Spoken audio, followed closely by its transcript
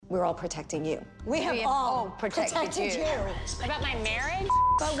we're all protecting you. We have have all all protected you. What about my marriage?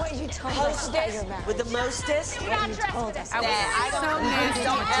 But what you told us about your marriage. With the mostest. What you told us. Don't ever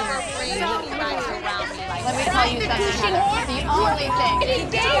bring anybody around me like Let me that. tell you something. The only thing.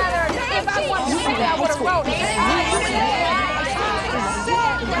 If I want to say that, I would have wrote it.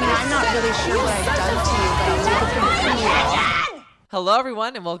 I'm not really sure what I've done to you, but I'll take it from you. Hello,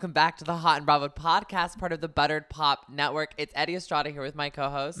 everyone, and welcome back to the Hot and Bravo podcast, part of the Buttered Pop Network. It's Eddie Estrada here with my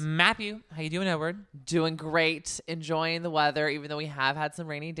co-host. Matthew. How you doing, Edward? Doing great, enjoying the weather, even though we have had some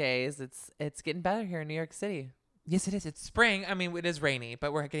rainy days. It's getting better here in New York City. Yes, it is. It's spring. I mean, it is rainy,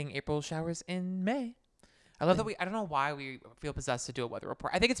 but we're getting April showers in May. I love that I don't know why we feel possessed to do a weather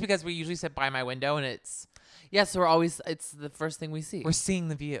report. I think it's because we usually sit by my window and it's it's the first thing we see. we're seeing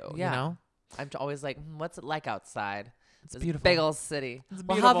the view, you know? I'm always like, what's it like outside? It's This beautiful. Big old city. It's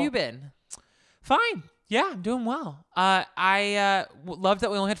Well, how have beautiful. you been? Fine. Yeah, I'm doing well. I loved that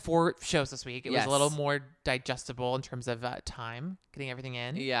we only had 4 shows this week. It was a little more digestible in terms of time, getting everything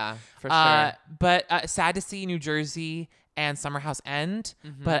in. Yeah, for sure. But sad to see New Jersey and Summer House end.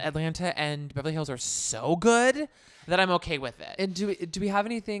 But Atlanta and Beverly Hills are so good that I'm okay with it. And do we have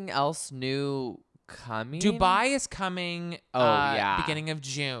anything else new coming? Dubai is coming beginning of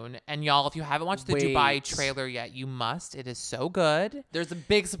June. And y'all, if you haven't watched the Dubai trailer yet, you must. It is so good. There's a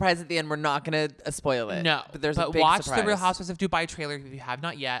big surprise at the end. We're not going to spoil it. No. But there's a big watch surprise. the Real Housewives of Dubai trailer if you have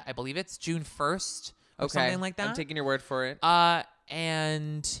not yet. I believe it's June 1st or something like that. I'm taking your word for it.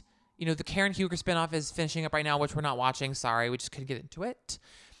 And, you know, the Karen Huger spinoff is finishing up right now, which we're not watching. Sorry, we just couldn't get into it.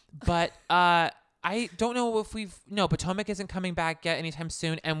 But I don't know if Potomac isn't coming back yet anytime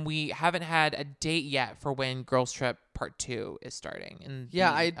soon. And we haven't had a date yet for when Girls Trip Part 2 is starting in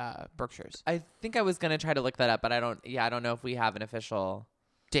the Berkshires. I think I was going to try to look that up, but I don't know if we have an official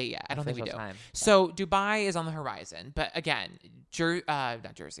Date yet. I don't think we do. official time. So Dubai is on the horizon. But again,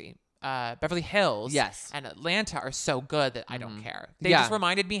 not Jersey. Beverly Hills and Atlanta are so good that I don't care. They just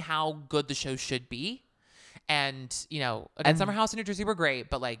reminded me how good the show should be. And, you know, again, Summer House and New Jersey were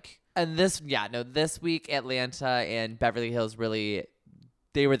great, but like... And this week, Atlanta and Beverly Hills really,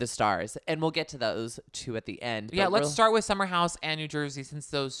 they were the stars. And we'll get to those two at the end. Yeah, let's start with Summer House and New Jersey since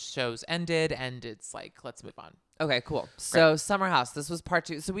those shows ended. And it's like, let's move on. Okay, cool. So Summer House, this was part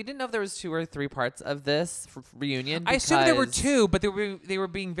 2. So we didn't know if there was 2 or 3 parts of this reunion. I assumed there were 2, but they were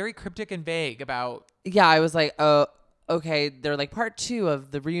being very cryptic and vague about... Yeah, I was like, oh, okay. They're like part 2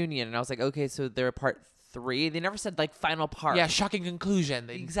 of the reunion. And I was like, okay, so they're part 3. They never said like final part. Yeah, shocking conclusion.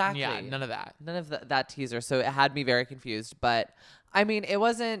 Exactly. Yeah, none of that. None of that teaser. So it had me very confused. But I mean, it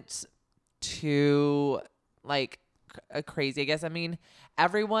wasn't too like crazy, I guess. I mean,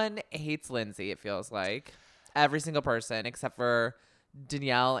 everyone hates Lindsay, it feels like. Every single person except for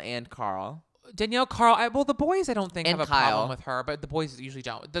Danielle and Carl. Well, the boys I don't think And have a Kyle. problem with her, but the boys usually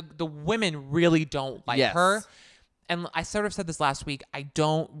don't. The women really don't like her. And I sort of said this last week. I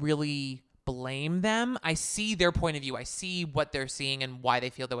don't really blame them. I see their point of view. I see what they're seeing and why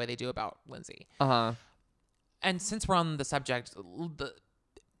they feel the way they do about Lindsay. And since we're on the subject,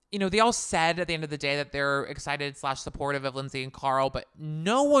 they all said at the end of the day that they're excited / supportive of Lindsay and Carl, but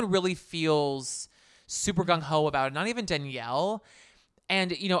no one really feels super gung-ho about it. Not even Danielle.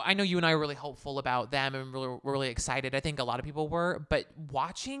 And, you know, I know you and I are really hopeful about them and we're really excited. I think a lot of people were. But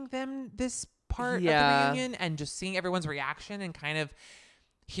watching them this part of the reunion and just seeing everyone's reaction and kind of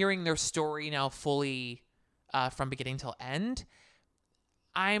hearing their story now fully from beginning till end,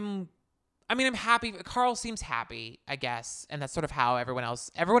 I'm happy. Carl seems happy, I guess. And that's sort of how everyone else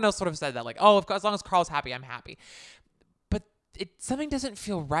sort of said that, like, oh, as long as Carl's happy, I'm happy. But something doesn't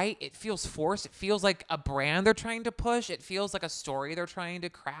feel right. It feels forced. It feels like a brand they're trying to push. It feels like a story they're trying to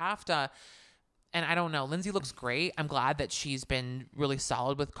craft. And I don't know. Lindsay looks great. I'm glad that she's been really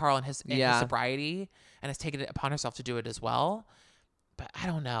solid with Carl and his sobriety and has taken it upon herself to do it as well. But I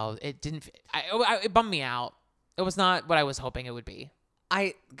don't know. It didn't. It bummed me out. It was not what I was hoping it would be.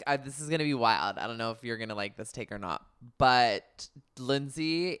 This is gonna be wild. I don't know if you're gonna like this take or not, but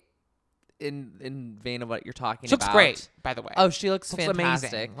Lindsay, in vein of what you're talking She looks about, great, by the way. Oh, she looks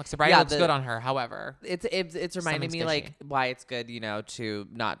fantastic. Amazing. Sobriety looks good on her. However, it's reminding me like why it's good, to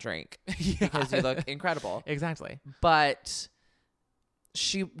not drink because you look incredible. Exactly. But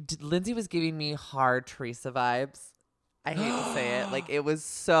Lindsay was giving me hard Teresa vibes. I hate to say it. Like, it was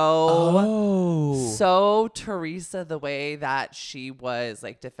so Teresa, the way that she was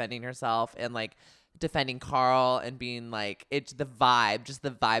like defending herself and like defending Carl and being like, it's the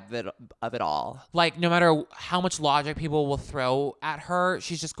vibe of it all. Like, no matter how much logic people will throw at her,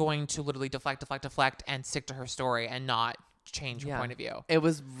 she's just going to literally deflect and stick to her story and not change her point of view. It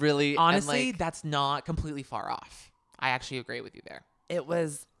was really, honestly, that's not completely far off. I actually agree with you there. It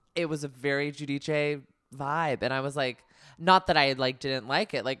was it was a very Giudice vibe, and I was like, not that I like didn't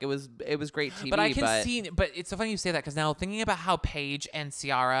like it, like it was great TV. But I can see, but it's so funny you say that because now thinking about how Paige and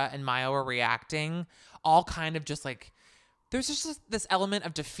Ciara and Maya were reacting, all kind of just like. There's just this element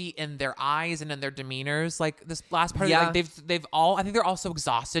of defeat in their eyes and in their demeanors. Like this last part, Yeah. like they've all. I think they're all so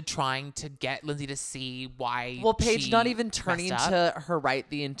exhausted trying to get Lindsay to see why. Well, Paige she not even turning messed up. to her right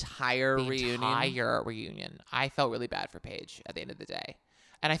the entire The reunion. entire reunion. I felt really bad for Paige at the end of the day,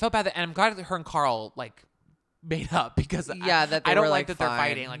 and I felt bad that. And I'm glad that her and Carl like made up because Yeah, that they I don't were, like that they're fine.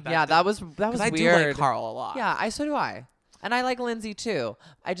 fighting like that. Yeah, that was I weird. do like Carl a lot. Yeah, so do I, and I like Lindsay too.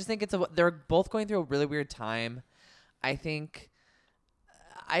 I just think they're both going through a really weird time. I think.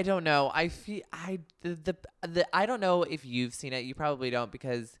 I don't know. I feel I don't know if you've seen it. You probably don't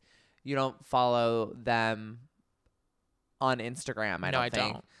because you don't follow them on Instagram. I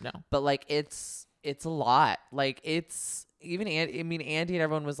don't. No. But like it's a lot. Like it's even Andy and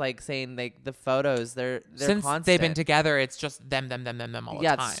everyone was like saying like the photos they're Since constant. they've been together, it's just them all the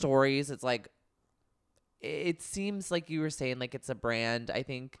Yeah, time. it's stories. It's like it seems like you were saying like it's a brand. I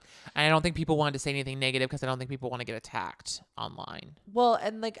think. And I don't think people wanted to say anything negative because I don't think people want to get attacked online. Well,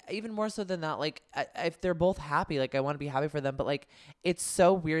 and like even more so than that, like if they're both happy, like I want to be happy for them, but like it's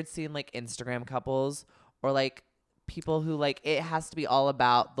so weird seeing like Instagram couples or like people who like it has to be all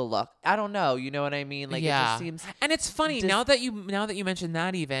about the look. I don't know, you know what I mean? Like it just seems. And it's funny now that you mentioned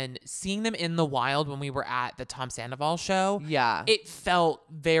that, even seeing them in the wild when we were at the Tom Sandoval show. Yeah, it felt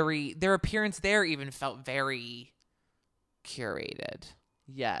their appearance there even felt very curated.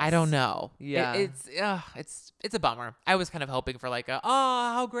 Yes. I don't know. Yeah. It's a bummer. I was kind of hoping for like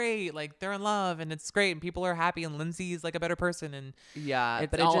how great, like they're in love and it's great and people are happy and Lindsay's like a better person and yeah,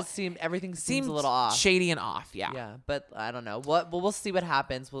 but it just seemed everything seems a little off. shady and off. Yeah. Yeah, but I don't know. We'll see what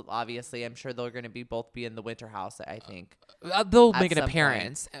happens. Well, obviously, I'm sure they're going to be in the Winter House. I think They'll at make an some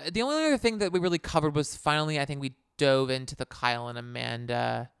appearance. The only other thing that we really covered was finally I think we dove into the Kyle and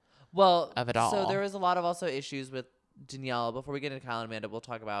Amanda. Of it all. So there was a lot of also issues with Danielle. Before we get into Kyle and Amanda, we'll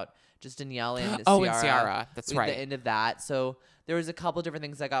talk about just Danielle and Oh, Ciara. and Ciara. That's right. The end of that. So there was a couple different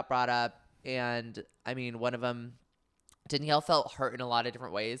things that got brought up, and I mean, one of them, Danielle felt hurt in a lot of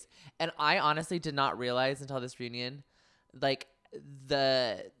different ways, and I honestly did not realize until this reunion, like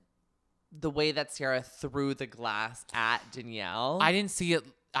the way that Ciara threw the glass at Danielle. I didn't see it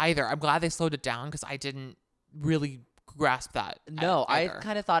either. I'm glad they slowed it down because I didn't really grasp that. No, I either.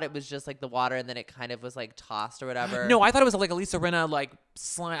 kind of thought it was just like the water, and then it kind of was like tossed or whatever. No, I thought it was like Elisa Rinna like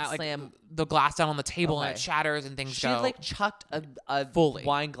slam Slam- the glass down on the table and Okay. it shatters and things She go. like chucked a Fully.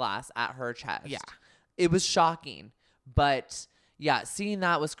 wine glass at her chest. Yeah. It was shocking. But yeah, seeing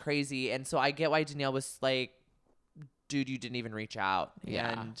that was crazy. And so I get why Danielle was like, dude, you didn't even reach out.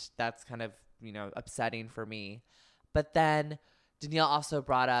 Yeah. And that's kind of, upsetting for me. But then Danielle also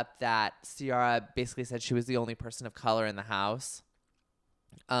brought up that Ciara basically said she was the only person of color in the house.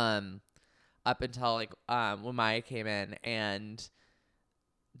 Up until like when Maya came in, and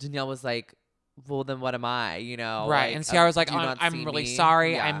Danielle was like, well, then what am I? right. Like, And Ciara's like, do you not I'm see really me?"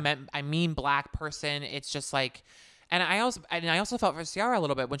 sorry. Yeah. I mean black person. It's just like, and I also felt for Ciara a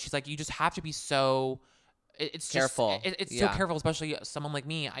little bit when she's like, you just have to be so. It's Careful. Just, it's Yeah. so careful, especially someone like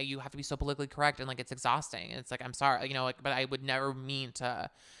me. You have to be so politically correct, and like it's exhausting. And it's like I'm sorry, but I would never mean to,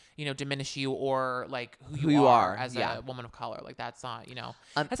 diminish you or like who you are as yeah. a woman of color. Like that's not,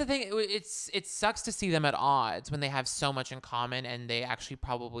 Um, that's the thing. It sucks to see them at odds when they have so much in common and they actually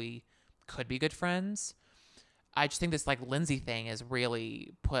probably could be good friends. I just think this like Lindsay thing has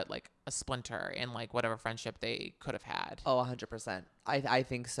really put like a splinter in like whatever friendship they could have had. Oh, 100%. I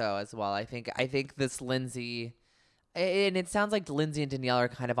think so as well. I think this Lindsay, and it sounds like Lindsay and Danielle are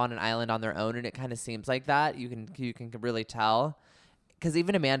kind of on an island on their own, and it kind of seems like that. You can really tell, because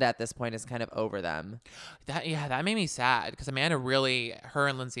even Amanda at this point is kind of over them. That made me sad because Amanda really, her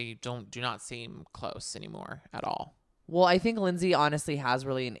and Lindsay do not seem close anymore at all. Well, I think Lindsay honestly has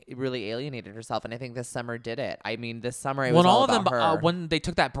really alienated herself, and I think this summer did it. I mean, this summer it was all about her. When they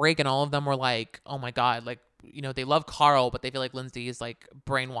took that break and all of them were like, oh my God, like, they love Carl, but they feel like Lindsay has like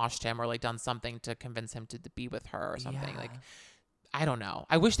brainwashed him or like done something to convince him to be with her or something. Yeah. Like, I don't know.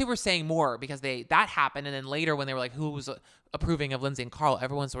 I wish they were saying more because that happened. And then later when they were like, who was approving of Lindsay and Carl,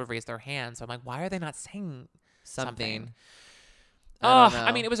 everyone sort of raised their hands. So I'm like, why are they not saying something?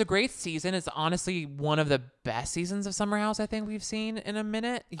 I mean, it was a great season. It's honestly one of the best seasons of Summer House I think we've seen in a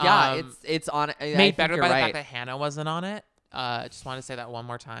minute. Yeah, it's on. Made better by the fact that Hannah wasn't on it. Just want to say that one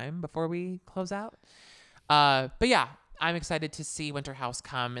more time before we close out. But yeah, I'm excited to see Winter House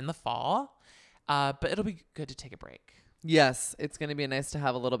come in the fall. But it'll be good to take a break. Yes, it's going to be nice to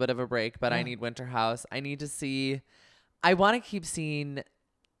have a little bit of a break, but I need Winter House. I need to see. I want to keep seeing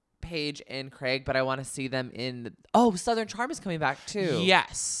Paige and Craig, but I want to see them in. Southern Charm is coming back too.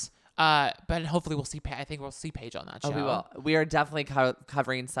 Yes. But hopefully we'll see. I think we'll see Paige on that show. Oh, we will. We are definitely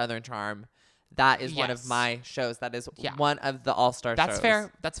covering Southern Charm. That is one of my shows. That is one of the all-star shows. That's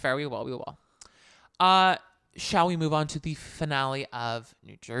fair. That's fair. We will. We will. Shall we move on to the finale of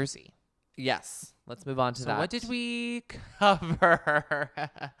New Jersey? Yes. Let's move on to that. What did we cover?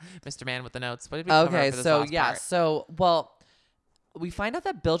 Mr. Man with the notes. What did we cover for this last part? So, we find out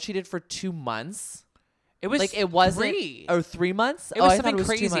that Bill cheated for 2 months. It was like, it wasn't 3. or 3 months. It was I thought something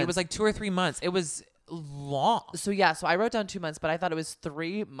crazy. 2 months. It was like 2 or 3 months. It was long. So I wrote down 2 months, but I thought it was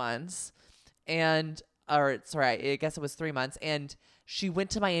 3 months. I guess it was 3 months. And she went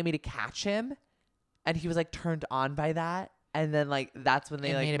to Miami to catch him, and he was like turned on by that. And then like that's when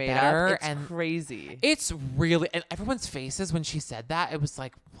they like made better, up. It's crazy. It's really, and everyone's faces when she said that, it was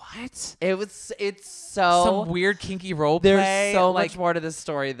like, what? It's so some weird kinky role play. There's so much more to this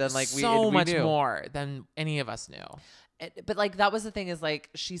story than like we much knew. more than any of us knew. But like that was the thing is like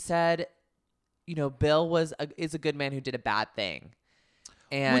she said, Bill is a good man who did a bad thing,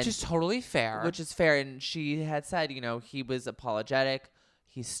 and which is totally fair. Which is fair, and she had said, he was apologetic,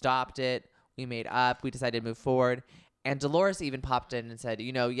 he stopped it, we made up, we decided to move forward. And Dolores even popped in and said,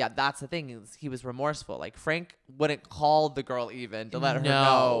 that's the thing is he was remorseful. Like Frank wouldn't call the girl even to let her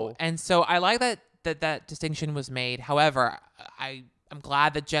know. And so I like that distinction was made. However, I'm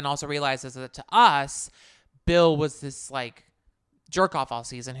glad that Jen also realizes that to us, Bill was this like jerk off all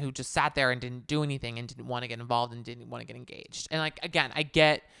season who just sat there and didn't do anything and didn't want to get involved and didn't want to get engaged. And like, again, I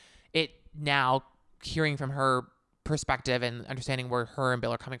get it now hearing from her perspective and understanding where her and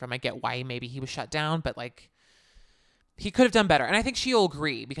Bill are coming from. I get why maybe he was shut down, but like, he could have done better. And I think she'll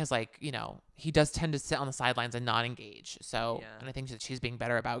agree because like, he does tend to sit on the sidelines and not engage. So, and I think that she's being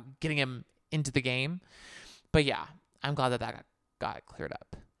better about getting him into the game. But yeah, I'm glad that got cleared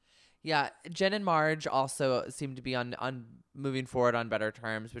up. Yeah. Jen and Marge also seem to be on moving forward on better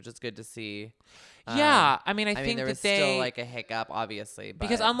terms, which is good to see. Yeah. I mean, I think there that was still like a hiccup, obviously. But.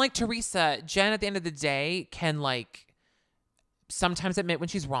 Because unlike Teresa, Jen at the end of the day can like sometimes admit when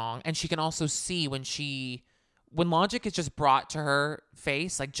she's wrong. And she can also see when logic is just brought to her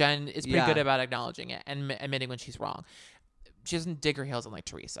face, like Jen is pretty good about acknowledging it and admitting when she's wrong. She doesn't dig her heels in like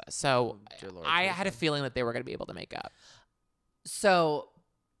Teresa. So I had a feeling that they were going to be able to make up. So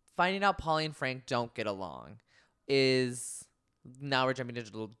finding out Paulie and Frank don't get along is, now we're jumping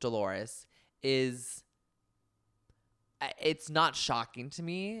to Dolores, it's not shocking to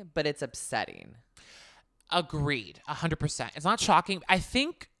me, but it's upsetting. Agreed. 100%. It's not shocking. I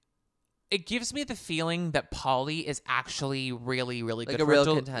think it gives me the feeling that Paulie is actually really, really good. Like a real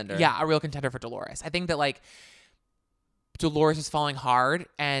contender. Yeah, a real contender for Dolores. I think that like Dolores is falling hard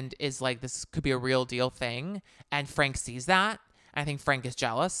and is like, this could be a real deal thing. And Frank sees that. And I think Frank is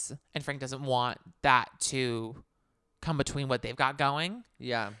jealous. And Frank doesn't want that to come between what they've got going.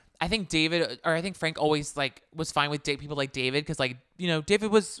 Yeah. I think Frank always like was fine with people like David because like,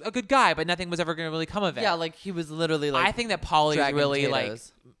 David was a good guy, but nothing was ever going to really come of it. Yeah, like he was literally like, I think that Paulie is really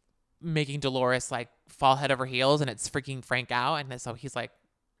potatoes. Like making Dolores like fall head over heels, and it's freaking Frank out, and so he's like,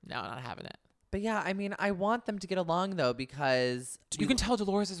 no, I'm not having it. But yeah, I mean, I want them to get along though, because you can tell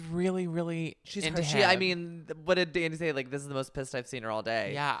Dolores is really, really into him. I mean, what did Danny say? Like, this is the most pissed I've seen her all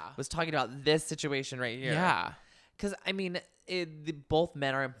day. Yeah, was talking about this situation right here. Yeah, because I mean, both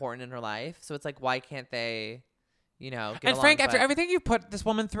men are important in her life, so it's like, why can't they? Get and Frank, after everything you put this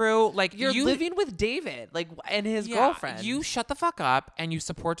woman through, like you're living with David, like, and his girlfriend. You shut the fuck up and you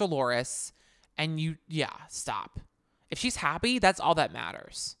support Dolores, and stop. If she's happy, that's all that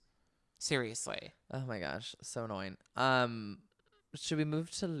matters. Seriously. Oh my gosh, so annoying. Should we move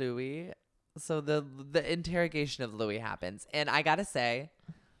to Louis? So the interrogation of Louis happens, and I gotta say,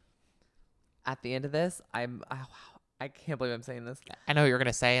 at the end of this, I can't believe I'm saying this. I know what you're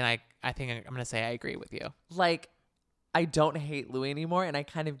gonna say, and I think I'm gonna say I agree with you. Like, I don't hate Louis anymore, and I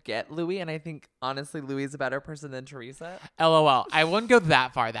kind of get Louis, and I think honestly Louis is a better person than Teresa. LOL. I wouldn't go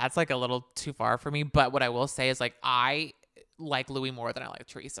that far. That's like a little too far for me. But what I will say is like I like Louis more than I like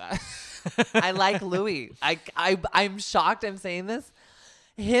Teresa. I like Louis. I'm shocked I'm saying this.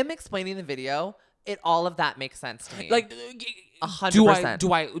 Him explaining the video, all of that makes sense to me. Like 100%.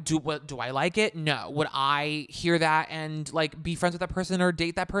 Do I like it? No. Would I hear that and like be friends with that person or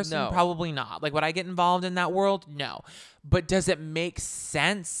date that person? No. Probably not. Like, would I get involved in that world? No. But does it make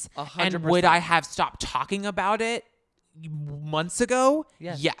sense? 100%. And would I have stopped talking about it months ago?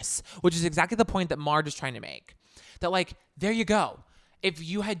 Yes. Which is exactly the point that Marge is trying to make. That like, there you go. If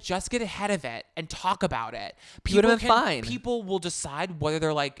you had just get ahead of it and talk about it, people would have been fine. People will decide whether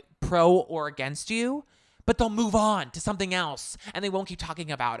they're like pro or against you. but they'll move on to something else and they won't keep talking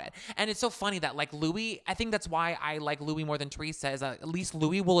about it. And it's so funny that like Louis, I think that's why I like Louis more than Teresa, is that at least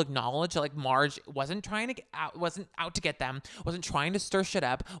Louis will acknowledge that like Marge wasn't out to get them, wasn't trying to stir shit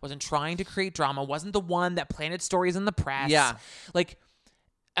up, wasn't trying to create drama, wasn't the one that planted stories in the press. Yeah. Like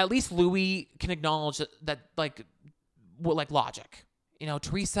at least Louis can acknowledge that like logic. You know,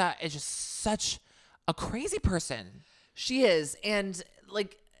 Teresa is just such a crazy person. She is. And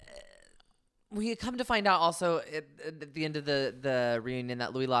like, we come to find out also at the end of the reunion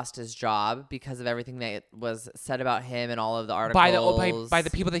that Louis lost his job because of everything that was said about him and all of the articles. By the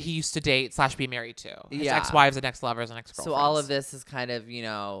people that he used to date / be married to. His Yeah. ex-wives and ex-lovers and ex-girlfriends. So all of this is kind of, you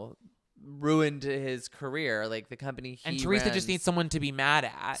know, ruined his career, like the company he And Teresa runs. just needs someone to be mad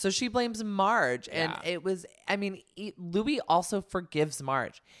at. So she blames Marge, and Yeah. it was, I mean, Louis also forgives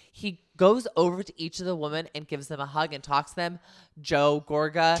Marge. He goes over to each of the women and gives them a hug and talks to them. Joe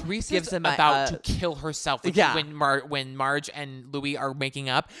Gorga Teresa's gives them about to kill herself when Marge and Louis are making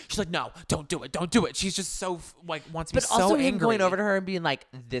up. She's like, no, don't do it. She's just so like wants to be but so also angry. him going over to her and being like,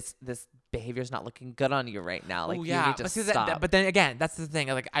 this behavior's not looking good on you right now. Like, Oh, you need to but see, stop. but then again, that's the thing.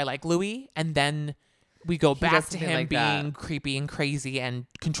 Like, I like Louis, and then we go back does to something him like being that. creepy and crazy and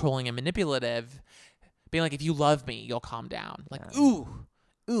controlling and manipulative, being like, if you love me, you'll calm down. Like, ooh,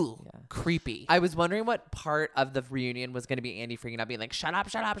 creepy. I was wondering what part of the reunion was going to be Andy freaking out, being like, shut up.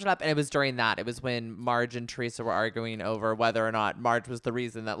 And it was during that. It was when Marge and Teresa were arguing over whether or not Marge was the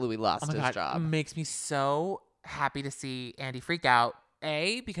reason that Louis lost his job. Makes me so happy to see Andy freak out.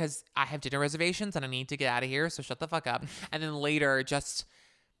 A, because I have dinner reservations and I need to get out of here, so shut the fuck up. And then later,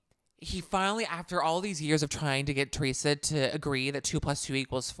 he finally, after all these years of trying to get Teresa to agree that 2 + 2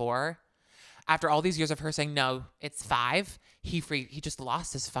 = 4, after all these years of her saying, no, it's 5, he just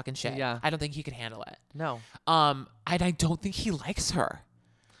lost his fucking shit. Yeah. I don't think he can handle it. No. And I don't think he likes her.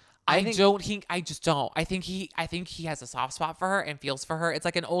 I just don't. I think he has a soft spot for her and feels for her. It's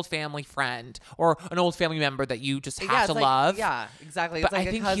like an old family friend or an old family member that you just have to love. Yeah, exactly. But It's like I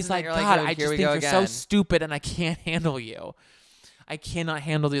a think cousin he's that like, you're God, oh, I here just we think go you're so again." stupid and I can't handle you. I cannot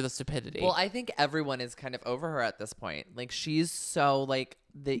handle the stupidity. Well, I think everyone is kind of over her at this point. Like, she's so, like,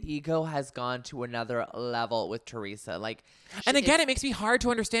 the ego has gone to another level with Teresa. Like, and again, it makes me hard to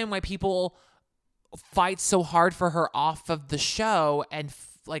understand why people fight so hard for her off of the show and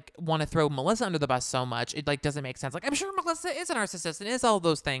like want to throw Melissa under the bus so much. It like doesn't make sense. Like, I'm sure Melissa is a narcissist and is all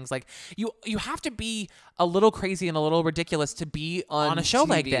those things. Like, you have to be a little crazy and a little ridiculous to be on a show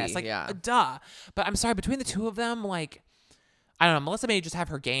like TV, this. Like, yeah. duh. But I'm sorry, between the two of them, like, I don't know. Melissa may just have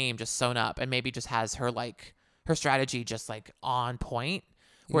her game just sewn up and maybe just has her like her strategy just like on point.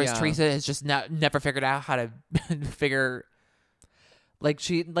 Whereas Yeah. Teresa has just never figured out how to figure. like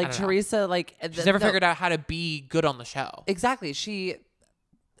Teresa, like She's never figured out how to be good on the show. Exactly. She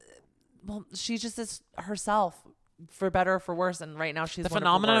just is herself, for better or for worse. And right now she's The one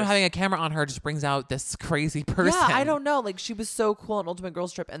phenomenon of of having a camera on her just brings out this crazy person. Yeah, I don't know. Like, she was so cool on Ultimate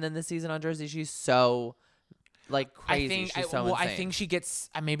Girls Trip, and then this season on Jersey, she's so like crazy. She's so insane. I think she gets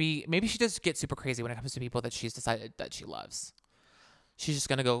maybe she does get super crazy when it comes to people that she's decided that she loves. She's just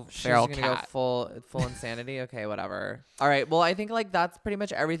gonna go feral She's gonna cat. go full insanity. Okay, whatever. All right. Well, I think like that's pretty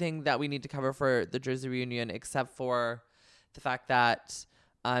much everything that we need to cover for the Jersey reunion, except for the fact that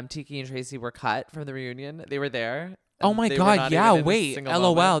Tiki and Tracy were cut from the reunion. They were there. Oh my They were god! not Yeah, even in a wait. single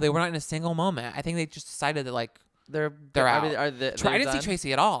LOL. moment. They were not in a single moment. I think they just decided that like They're they're out. out. I didn't I didn't see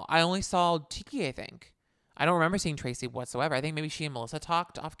Tracy at all. I only saw Tiki. I think. I don't remember seeing Tracy whatsoever. I think maybe she and Melissa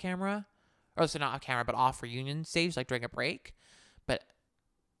talked off camera, or so not off camera, but off reunion stage, like during a break. But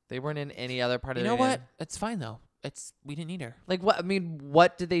They weren't in any other part you of the know reunion. what? It's fine though. We didn't need her. Like, what? I mean,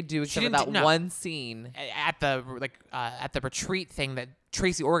 what did they do except for didn't that do- no. one scene? At the retreat thing that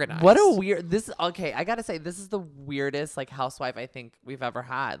Tracy organized. What a weird. Okay, I gotta say, this is the weirdest like housewife I think we've ever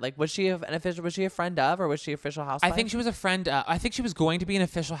had. Like, was she an official? Was she a friend of, or was she official housewife? I think she was a friend. I think she was going to be an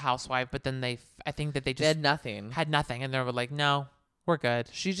official housewife, but then I think that they They just had nothing. had nothing, and they were like, "No, we're good."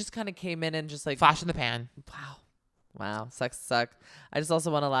 She just kind of came in and just like Flash in the pan. wow, suck. I just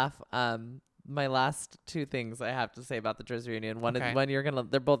also want to laugh. My last two things I have to say about the Jersey reunion. One Okay. is one you're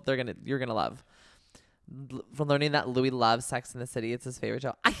gonna love. From learning that Louis loves Sex in the City, it's his favorite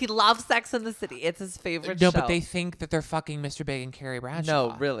show. He loves Sex in the City. It's his favorite show. No, but they think that they're fucking Mr. Big and Carrie Bradshaw.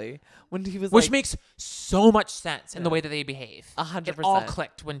 No, really. When he was Which like, makes so much sense in the way that they behave. 100%. It all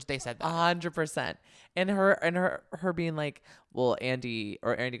clicked when they said that. 100%. And her being like, well, Andy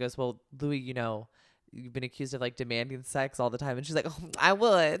goes, well, Louis, you've been accused of like demanding sex all the time, and she's like, oh, I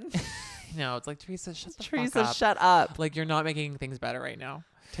would. No, it's like Teresa, shut the fuck Teresa, up. shut up. Like, you're not making things better right now.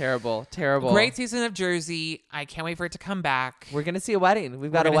 Terrible. Terrible. Great season of Jersey. I can't wait for it to come back. We're going to see a wedding.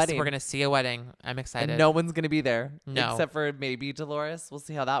 We've got a wedding. We're going to see a wedding. I'm excited. And no one's going to be there. No. Except for maybe Dolores. We'll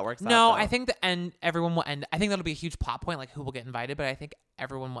see how that works out. No, though. I think everyone will end. I think that'll be a huge plot point, like who will get invited, but I think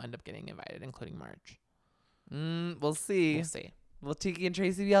everyone will end up getting invited, including Marge. We'll see. We'll see. Will Tiki and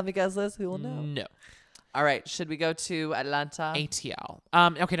Tracy be on the guest list? Who will know? No. All right. Should we go to Atlanta? ATL.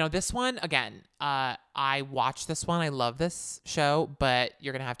 Okay, no, this one, again, I watched this one. I love this show, but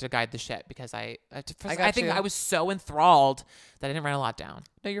you're going to have to guide the shit because I think I was so enthralled that I didn't write a lot down.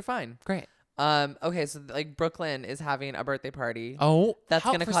 No, you're fine. Great. Okay, so like Brooklyn is having a birthday party. Oh, that's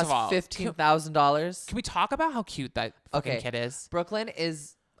gonna first of all, cost $15,000. Can we talk about how cute that fucking kid is? Brooklyn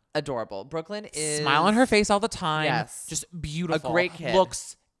is adorable. Brooklyn is smile on her face all the time. Yes, just beautiful. A great kid.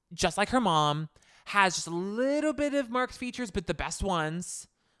 Looks just like her mom. Has just a little bit of Mark's features, but the best ones.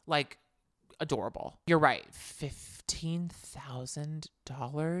 Like adorable. You're right.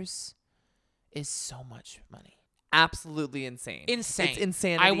 $15,000 is so much money. Absolutely insane. Insane. It's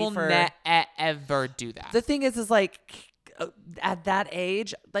insanity. I will never do that. The thing is like at that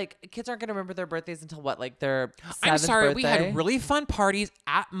age, like kids aren't gonna remember their birthdays until what, like their 7th I'm sorry, birthday? we had really fun parties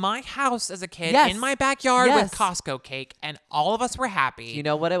at my house as a kid Yes. in my backyard Yes. with Costco cake, and all of us were happy. You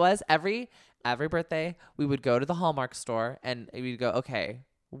know what it was? Every birthday, we would go to the Hallmark store and we'd go, okay,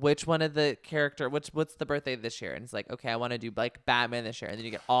 which one of the what's the birthday this year? And it's like, okay, I want to do like Batman this year. And then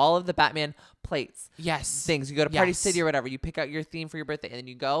you get all of the Batman plates. Yes. Things. You go to Party Yes. City or whatever. You pick out your theme for your birthday. And then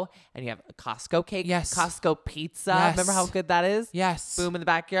you go and you have a Costco cake. Yes. Costco pizza. Yes. Remember how good that is? Yes. Boom in the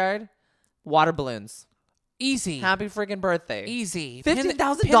backyard. Water balloons. Easy. Happy freaking birthday. Easy. $15,000? Pin the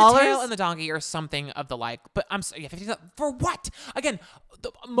tail and the donkey or something of the like. But I'm sorry, yeah, $15,000 for what? Again,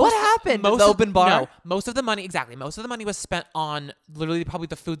 What happened? The open bar? No, most of the money, exactly. Most of the money was spent on literally probably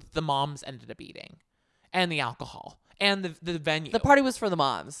the food that the moms ended up eating, and the alcohol, and the venue. The party was for the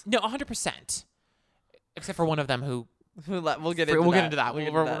moms. No, 100%. Except for one of them who We'll get into that. we'll get into that. We'll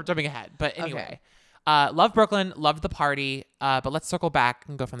get We're into that. jumping ahead. But anyway, Okay. love Brooklyn, loved the party. But let's circle back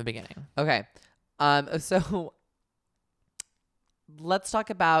and go from the beginning. Okay. So let's talk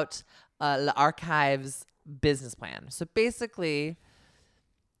about the Archives business plan. So basically,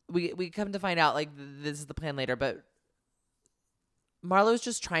 we come to find out, like, this is the plan later, but Marlo's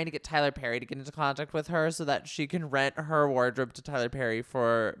just trying to get Tyler Perry to get into contact with her so that she can rent her wardrobe to Tyler Perry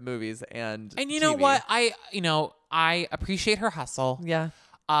for movies and you know TV. what? I appreciate her hustle. Yeah.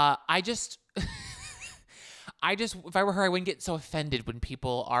 I just if I were her, I wouldn't get so offended when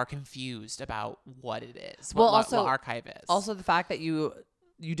people are confused about what it is. What Archive is. Also, the fact that you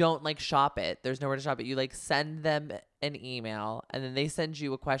don't like shop it. There's nowhere to shop it. You like send them an email, and then they send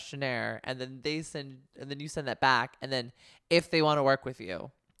you a questionnaire, and then you send that back, and then if they want to work with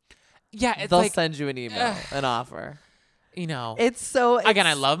you, yeah, they'll send you an email, an offer. You know, It's again,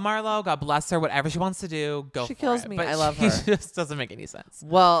 I love Marlo. God bless her. Whatever she wants to do, go. She for kills it. me. But I love she her. just doesn't make any sense.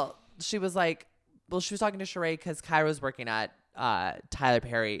 Well, she was talking to Sheree because Kyra's working at Tyler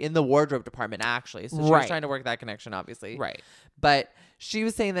Perry in the wardrobe department, actually. So she was Right. trying to work that connection, obviously. Right. But she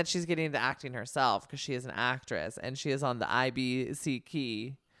was saying that she's getting into acting herself because she is an actress and she is on the IBC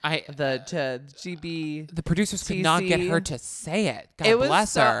key. GB. The producers could not get her to say it. God It was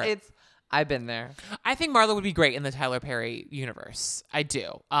bless her. I've been there. I think Marlo would be great in the Tyler Perry universe. I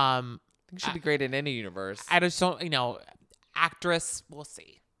do. I think she'd be great in any universe. I just don't, actress. We'll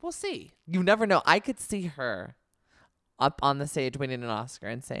see. You never know. I could see her up on the stage winning an Oscar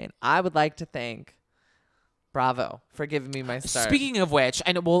and saying, "I would like to thank Bravo for giving me my start." Speaking of which,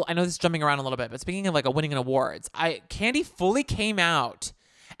 I know this is jumping around a little bit, but speaking of like winning an awards, Candy fully came out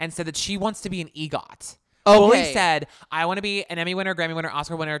and said that she wants to be an EGOT. Fully said, I want to be an Emmy winner, Grammy winner,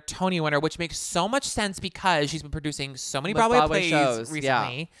 Oscar winner, Tony winner, which makes so much sense because she's been producing so many Broadway plays shows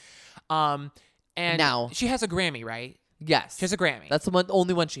recently. Yeah. And now she has a Grammy, right? Yes, She has a Grammy. That's the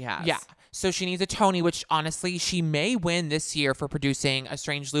only one she has. Yeah. So she needs a Tony, which honestly she may win this year for producing A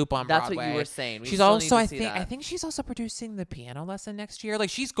Strange Loop on That's Broadway. what you were saying. She's also, I think she's also producing The Piano Lesson next year.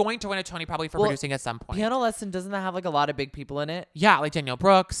 Like she's going to win a Tony probably for producing at some point. Piano Lesson, doesn't that have like a lot of big people in it? Yeah, like Danielle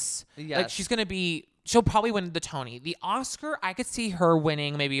Brooks. Yes. Like she'll probably win the Tony. The Oscar, I could see her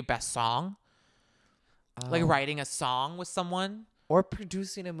winning maybe a best song. Like writing a song with someone. Or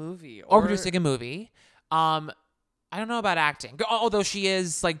producing a movie. Or producing a movie. I don't know about acting, although she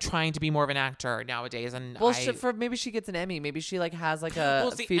is like trying to be more of an actor nowadays. And maybe she gets an Emmy. Maybe she like has like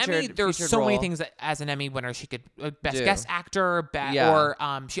a featured. Emmy, there's so role. many things that as an Emmy winner she could best guest actor, or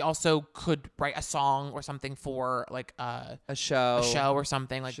she also could write a song or something for like a show or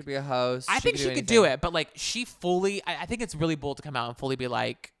something. Like she should be a host. I think she could do it, but like she fully, I think it's really bold to come out and fully be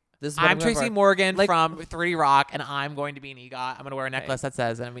like, This is what I'm going Tracy for. Morgan Like- from 30 Rock, and I'm going to be an EGOT. I'm going to wear a necklace that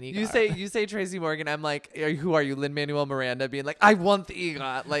says I'm an EGOT. You say Tracy Morgan. I'm like, who are you, Lin-Manuel Miranda? Being like, I want the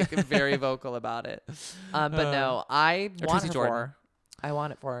EGOT, like very vocal about it. But no, I Or want Tracy her Jordan. for her. I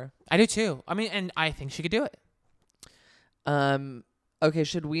want it for her. I do too. I mean, and I think she could do it. Okay,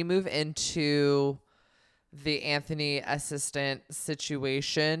 should we move into the Anthony assistant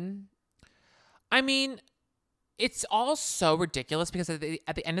situation? I mean, it's all so ridiculous because at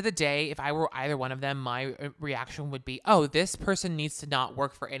the end of the day, if I were either one of them, my reaction would be, oh, this person needs to not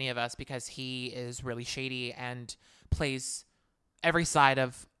work for any of us because he is really shady and plays every side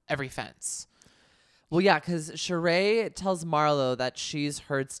of every fence. Well, yeah, because Sheree tells Marlo that she's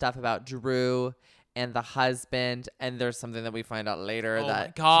heard stuff about Drew and the husband, and there's something that we find out later Oh that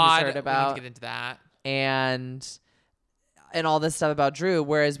my God. she's heard We about. need to get into that. and all this stuff about Drew,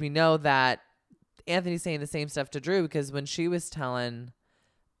 whereas we know that Anthony's saying the same stuff to Drew because when she was telling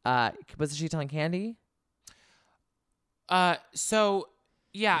was she telling Candy So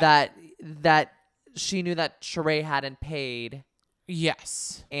yeah. that she knew that Sheree hadn't paid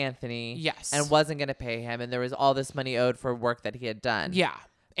Yes. Anthony Yes. and wasn't going to pay him, and there was all this money owed for work that he had done. Yeah.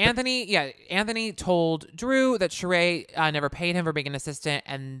 Anthony told Drew that Sheree never paid him for being an assistant,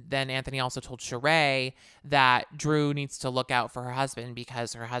 and then Anthony also told Sheree that Drew needs to look out for her husband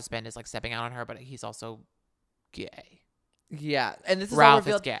because her husband is like stepping out on her, but he's also gay. Yeah, and this is Ralph all is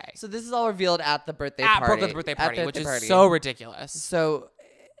revealed. gay. So this is all revealed at the birthday At party. Brooklyn's birthday At party, the which birthday is party. so ridiculous. So,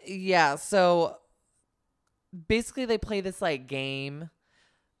 yeah. So basically, they play this like game.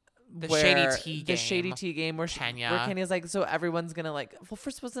 The where- shady tea The game. shady tea game where Kenya. where Kenya's like, so everyone's gonna like. Well,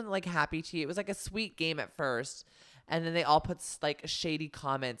 first it wasn't like happy tea. It was like a sweet game at first, and then they all put like shady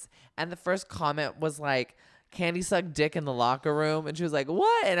comments. And the first comment was like, Candy sucked dick in the locker room, and she was like,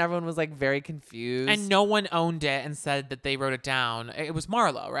 what? And everyone was like very confused. And no one owned it and said that they wrote it down. It was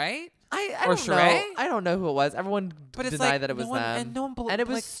Marlo, right? I or don't know. Sheree? I don't know who it was. Everyone But it's denied like that it was no one, them. and no one And it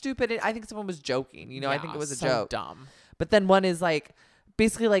was like, stupid. I think someone was joking. You know, I think yeah, it was a so joke. Dumb. But then one is like,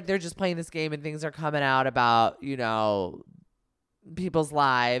 basically like they're just playing this game and things are coming out about, you know, people's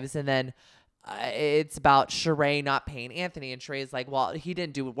lives. And then it's about Sheree not paying Anthony. And Sheree's like, well, he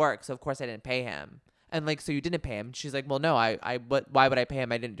didn't do work. So of course I didn't pay him. And like, so you didn't pay him. And she's like, well, no, why would I pay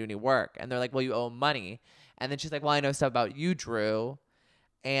him? I didn't do any work. And they're like, well, you owe him money. And then she's like, well, I know stuff about you, Drew.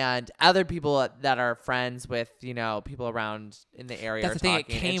 And other people that are friends with, you know, people around in the area That's are the thing. It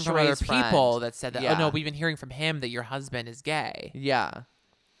talking. came And from other Sheree's friend- people that said that, Yeah. oh, no, we've been hearing from him that your husband is gay. Yeah.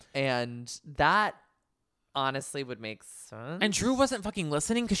 And that honestly would make sense. And Drew wasn't fucking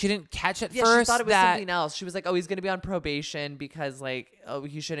listening because she didn't catch at yeah, first she thought it was that something else. She was like, oh, he's going to be on probation because, like, oh,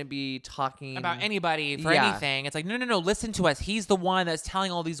 he shouldn't be talking about anybody for Yeah. anything. It's like, no, listen to us. He's the one that's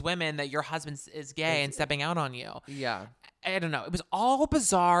telling all these women that your husband is gay and stepping out on you. Yeah. I don't know. It was all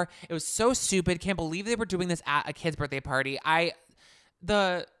bizarre. It was so stupid. Can't believe they were doing this at a kid's birthday party.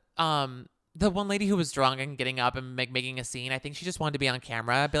 The one lady who was drunk and getting up and making a scene, I think she just wanted to be on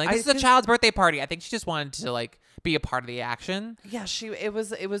camera, be like, "This is a child's birthday party." I think she just wanted to like be a part of the action. Yeah, it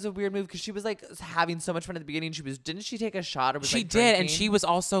was a weird move because she was like having so much fun at the beginning. Didn't she take a shot or was She like, did, and drinking? she was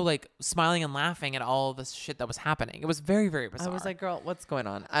also like smiling and laughing at all the shit that was happening. It was very, very bizarre. I was like, girl, what's going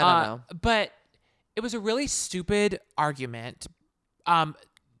on? I don't know. But it was a really stupid argument.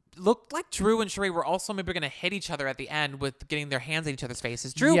 Looked like Drew and Sheree were also maybe going to hit each other at the end with getting their hands in each other's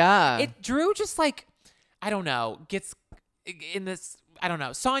faces. Drew just like, I don't know, gets in this, I don't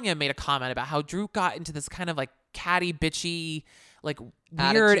know. Sonia made a comment about how Drew got into this kind of like catty, bitchy, like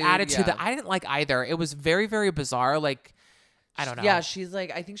weird attitude that I didn't like either. It was very, very bizarre. Like, I don't know. Yeah, she's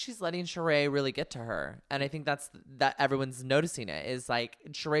like, I think she's letting Sheree really get to her. And I think that everyone's noticing it is like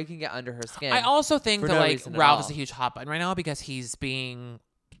Sheree can get under her skin. I also think for that no like reason at Ralph all. is a huge hot button right now because he's being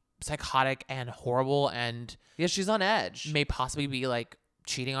psychotic and horrible and Yeah, she's on edge. may possibly be like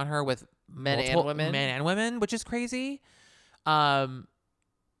cheating on her with Men and multiple women. men and women, which is crazy.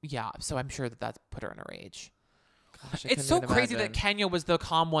 Yeah, so I'm sure that put her in a rage. Gosh, I It's couldn't so even crazy imagine. that Kenya was the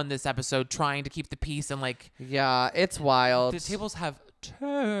calm one this episode, trying to keep the peace and like Yeah, it's wild. the tables have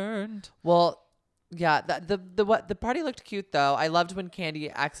turned. Well, yeah, the party looked cute though. I loved when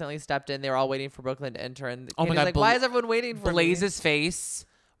Candy accidentally stepped in. They were all waiting for Brooklyn to enter, and Oh my Candy's God, like, "Why is everyone waiting for me?" Blaze's face,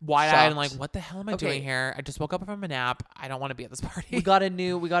 wide-eyed, and like, Shocked. what the hell am I Okay. doing here? I just woke up from a nap. I don't want to be at this party. We got a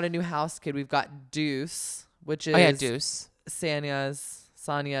new house kid. We've got Deuce, which is oh yeah, Deuce, Sonya's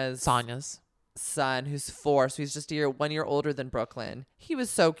Sonya's. son, who's 4, so he's just 1 year older than Brooklyn. He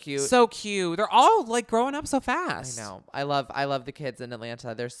was so cute. So cute. They're all like growing up so fast. I know. I love the kids in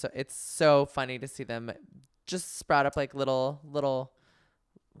Atlanta. It's so funny to see them just sprout up like little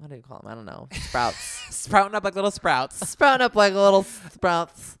what do you call them? I don't know. Sprouts. Sprouting up like little sprouts. Sprouting up like little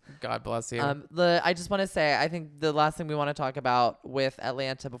sprouts. God bless you. I just want to say, I think the last thing we want to talk about with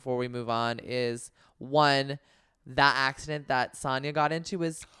Atlanta before we move on is one, that accident that Sonya got into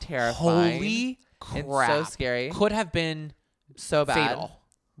was terrifying. Holy and crap. so scary. Could have been So bad. fatal.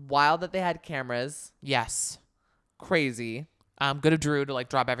 Wild that they had cameras. Yes. Crazy. Good of Drew to like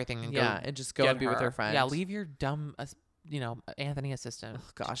drop everything and Yeah, go and just go get and be with her friend. Yeah, leave your dumb, Anthony assistant.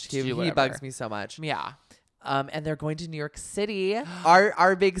 Gosh, to do he whatever. bugs me so much. Yeah. And they're going to New York City,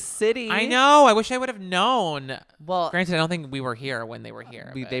 our big city. I know. I wish I would have known. Well, Granted, I don't think we were here when they were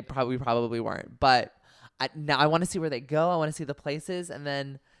here. we but- probably weren't. But now I want to see where they go. I want to see the places, and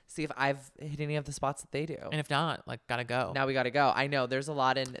then see if I've hit any of the spots that they do. and if not, like, gotta go. Now we got to go. I know there's a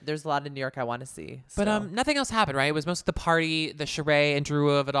lot in New York I want to see. But still. nothing else happened, right? It was mostly the party, the charade and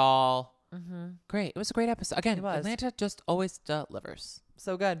Drew of it all. Mm-hmm. Great. It was a great episode. Again, It was. Atlanta just always delivers.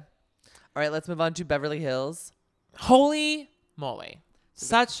 So good. All right, let's move on to Beverly Hills. Holy moly.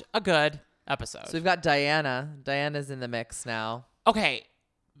 Such a good episode. So we've got Diana. Diana's in the mix now. Okay,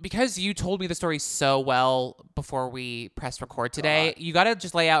 because you told me the story so well before we pressed record today, you got to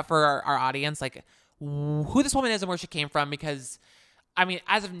just lay out for our audience, like, who this woman is and where she came from, because, I mean,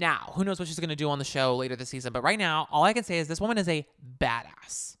 as of now, who knows what she's going to do on the show later this season, but right now, all I can say is this woman is a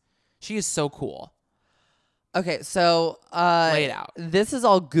badass. She is so cool. Okay, so Lay it out. This is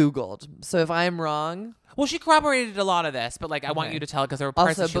all Googled. So if I'm wrong, Well, she corroborated a lot of this, but, like, I want Okay. you to tell it because there were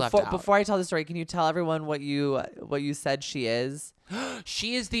parts also that she left out. before I tell the story, can you tell everyone what you said she is?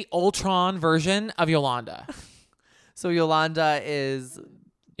 She is the Ultron version of Yolanda. So Yolanda is the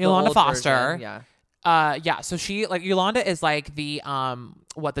Yolanda old Foster. version, Yeah. Yeah, so she, like, Yolanda is like the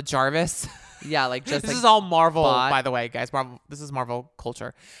the Jarvis. Yeah, like just This like is all Marvel, bot. by the way, guys. Marvel. This is Marvel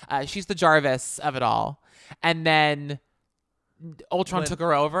culture. She's the Jarvis of it all, and then Ultron When- took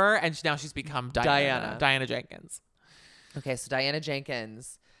her over, and now she's become Diana Jenkins. Okay, so Diana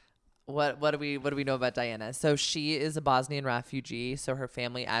Jenkins. What do we know about Diana? So she is a Bosnian refugee. So her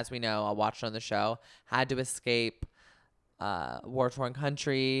family, as we know, I watched on the show, had to escape war-torn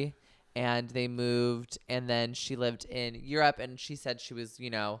country, and they moved. And then she lived in Europe, and she said she was,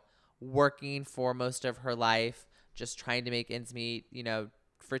 working for most of her life, just trying to make ends meet.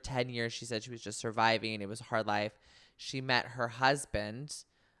 For 10 years, she said she was just surviving. It was a hard life. She met her husband.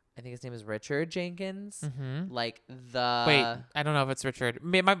 I think his name is Richard Jenkins. Mm-hmm. Like the Wait, I don't know if it's Richard.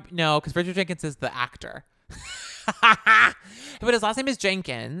 No, because Richard Jenkins is the actor. But his last name is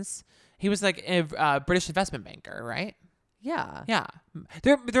Jenkins. He was like a British investment banker, right? Yeah. Yeah.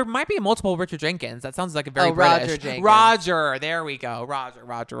 There might be multiple Richard Jenkins. That sounds like a very Roger British. Jenkins. Roger. There we go. Roger.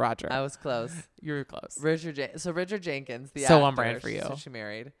 I was close. You were close. Richard Jenkins, the So actor, on brand for you. So she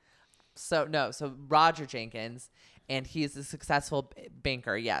married. So Roger Jenkins, and he's a successful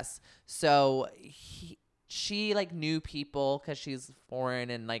banker. Yes. So she like knew people because she's foreign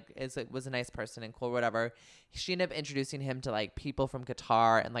and like was a nice person and cool, whatever. She ended up introducing him to like people from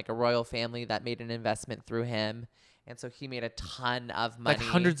Qatar and like a royal family that made an investment through him. And so he made a ton of money. Like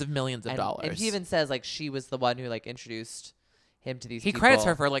hundreds of millions of dollars. And he even says like she was the one who like introduced him to these He people. credits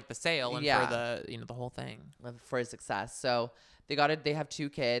her for like the sale and Yeah. for the the whole thing. For his success. So they have 2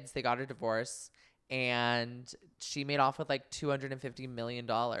 kids. They got a divorce, and she made off with like $250 million.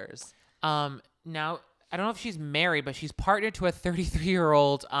 Now I don't know if she's married, but she's partnered to a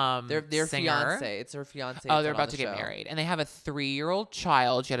 33-year-old Their singer. fiance. It's her fiance. Oh, that's they're on about the to get show. married, and they have a 3-year-old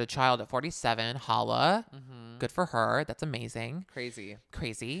child. She had a child at 47, Hala. Mm-hmm. Good for her. That's amazing. Crazy.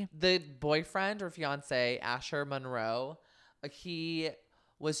 The The boyfriend or fiance, Asher Monroe, he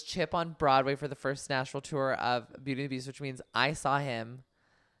was Chip on Broadway for the first national tour of Beauty and the Beast, which means I saw him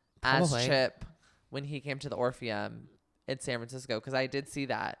as Probably. Chip when he came to the Orpheum in San Francisco, because I did see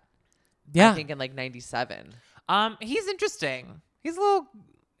that. Yeah. I think in like 97. He's interesting. He's a little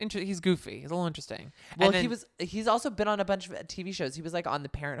he's goofy. He's a little interesting. Well, And then he's also been on a bunch of TV shows. He was like on The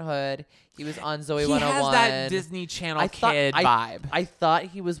Parenthood. He was on Zoe he 101. has that Disney Channel thought- kid vibe. I thought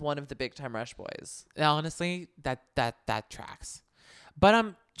he was one of the Big Time Rush boys. Honestly, that tracks.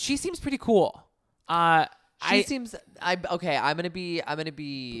 But she seems pretty cool. She seems okay. I'm gonna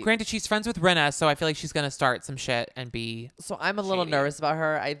be. Granted, she's friends with Rinna, so I feel like she's gonna start some shit and be. So I'm a little shady. nervous about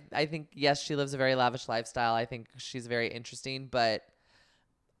her. I think yes, she lives a very lavish lifestyle. I think she's very interesting, but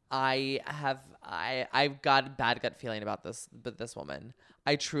I've got a bad gut feeling about this woman.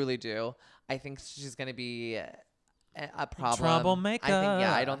 I truly do. I think she's gonna be a problem. Troublemaker.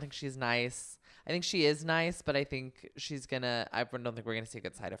 I don't think she's nice. I think she is nice, but I think she's gonna. I don't think we're gonna see a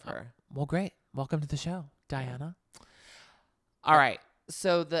good side of her. Well, great. Welcome to the show, Diana. All right.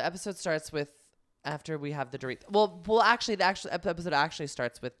 So the episode starts with after we have the Dorit. Well, actually, the actual episode actually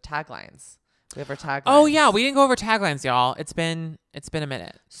starts with taglines. We have our taglines. Oh yeah, we didn't go over taglines, y'all. It's been a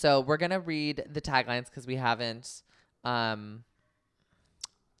minute. So we're gonna read the taglines because we haven't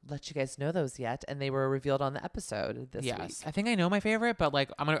let you guys know those yet, and they were revealed on the episode this week. I think I know my favorite, but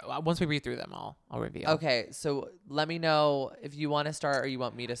like I'm gonna once we read through them, I'll reveal. Okay, so let me know if you want to start or you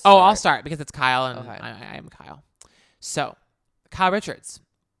want me to start. Oh, I'll start because it's Kyle and Okay. I am Kyle. So, Kyle Richards,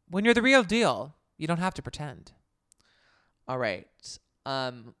 when you're the real deal, you don't have to pretend. All right.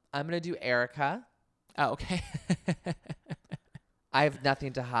 I'm gonna do Erica. Oh, okay. I have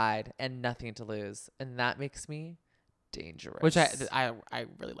nothing to hide and nothing to lose, and that makes me dangerous. Which I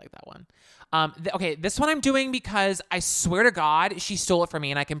really like that one. Okay, this one I'm doing because I swear to God she stole it from me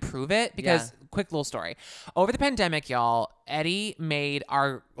and I can prove it because quick little story. Over the pandemic, y'all, Eddie made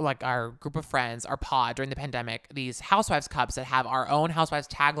our group of friends, our pod during the pandemic, these Housewives cups that have our own Housewives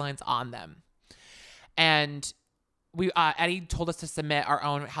taglines on them. And Eddie told us to submit our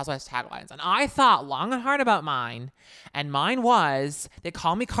own Housewives taglines. And I thought long and hard about mine. And mine was, they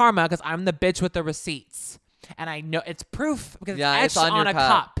call me Karma because I'm the bitch with the receipts. And I know it's proof because it's it's etched on on your a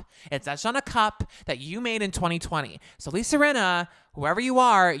cup. cup. It's etched on a cup that you made in 2020. So Lisa Rinna, whoever you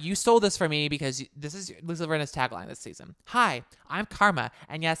are, you stole this from me because this is Lisa Rinna's tagline this season. Hi, I'm Karma.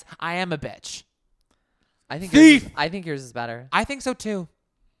 And yes, I am a bitch. I think Thief! I think yours is better. I think so too.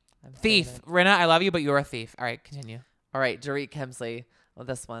 I'm Thief. excited. Rinna, I love you, but you're a thief. All right, continue. All right, Dorit Kemsley. Well,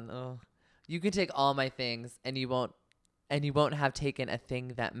 this one. Oh. You can take all my things, and you won't have taken a thing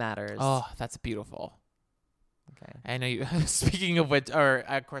that matters. Oh, that's beautiful. Okay. I know you. Speaking of which, or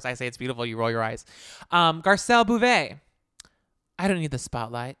of course I say it's beautiful. You roll your eyes. Garcelle Bouvet. I don't need the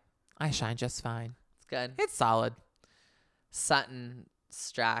spotlight. I shine just fine. It's good. It's solid. Sutton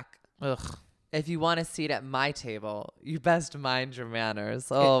Strack. Ugh. If you want a seat at my table, you best mind your manners.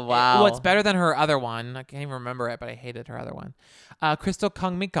 Oh, wow. Well, it's better than her other one. I can't even remember it, but I hated her other one. Crystal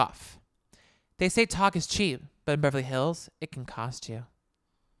Kung Minkoff. They say talk is cheap, but in Beverly Hills, it can cost you.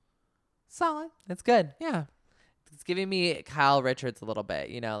 Solid. It's good. Yeah. It's giving me Kyle Richards a little bit.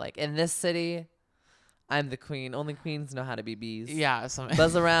 Like in this city, I'm the queen. Only queens know how to be bees. Yeah.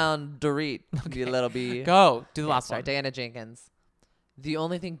 Buzz around Dorit. Be a little bee. Go. Do the last Sorry, one. Diana Jenkins. The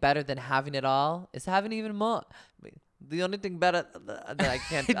only thing better than having it all is having even more. The only thing better that I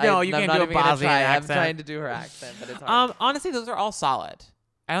can't. No, you I'm can't not do a even gonna Bosnian try. accent. I'm trying to do her accent, but it's hard. Honestly, those are all solid.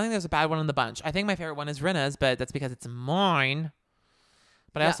 I don't think there's a bad one in the bunch. I think my favorite one is Rinna's, but that's because it's mine.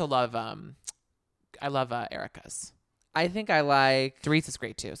 But I also love Erica's. I think I like. Dorit's is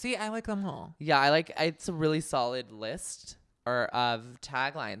great too. See, I like them all. Yeah, I like. It's a really solid list of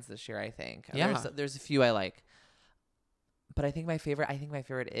taglines this year. I think. Yeah. There's a few I like, but I think my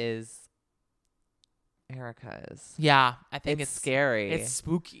favorite is Erica's. Yeah, I think It's scary. It's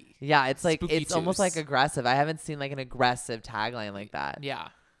spooky. Yeah, it's like Spooky it's almost juice. like aggressive. I haven't seen like an aggressive tagline like that. Yeah.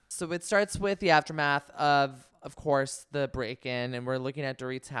 So it starts with the aftermath of course, the break-in, and we're looking at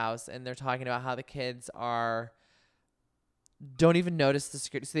Dorit's house, and they're talking about how the kids don't even notice the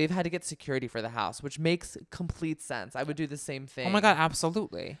security. So they've had to get security for the house, which makes complete sense. I would do the same thing. Oh my God,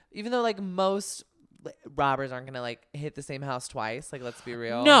 absolutely. Even though like most robbers aren't gonna like hit the same house twice. Like, let's be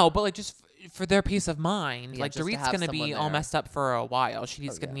real. No, but like just for their peace of mind, Yeah, like just to Dorit's have gonna be someone all there. messed up for a while.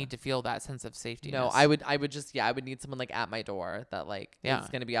 She's yeah. gonna need to feel that sense of safety. No, I would just I would need someone like at my door that like Yeah. is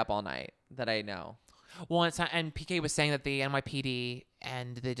gonna be up all night that I know. Well, it's not, and PK was saying that the NYPD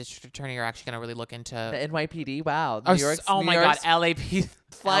and the district attorney are actually gonna really look into The NYPD, wow. Oh, New York's, oh New my York's God, LAP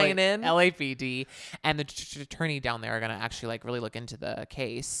flying in. LAPD and the district attorney down there are gonna actually like really look into the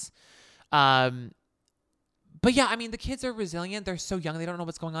case. But yeah, I mean, the kids are resilient. They're so young. They don't know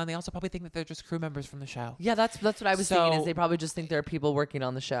what's going on. They also probably think that they're just crew members from the show. Yeah, that's what I was thinking. Is So- they probably just think there are people working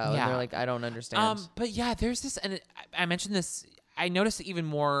on the show, and Yeah. they're like, I don't understand. But yeah, there's this, and I mentioned this. I noticed it even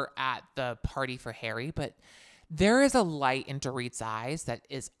more at the party for Harry, but there is a light in Dorit's eyes that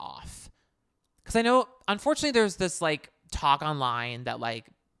is off. Because I know, unfortunately, there's this like talk online that like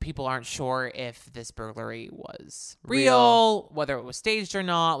people aren't sure if this burglary was real, whether it was staged or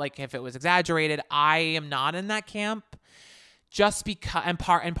not, like if it was exaggerated. I am not in that camp. Just because, and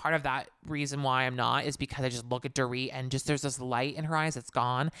part of that reason why I'm not is because I just look at Dorit and just there's this light in her eyes that's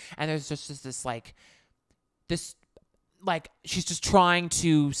gone, and there's just this she's just trying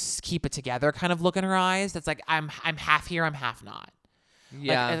to keep it together kind of look in her eyes. That's like I'm half here, I'm half not.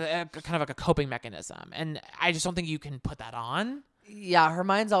 yeah. Like, kind of like a coping mechanism, and I just don't think you can put that on. Yeah, her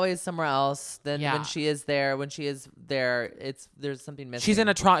mind's always somewhere else than Yeah. when she is there. When she is there, there's something missing. She's in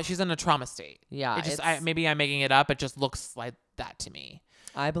a trauma state. Yeah, it just it's- maybe I'm making it up. It just looks like that to me.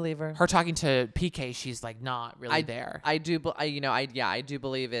 I believe her. Her talking to PK, she's like not really there. I do. I do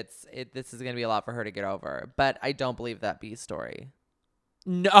believe this is gonna be a lot for her to get over. But I don't believe that B story.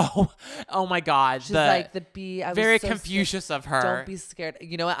 No. Oh my God. She's like, the bee. I was very so Confucius scared. of her. Don't be scared.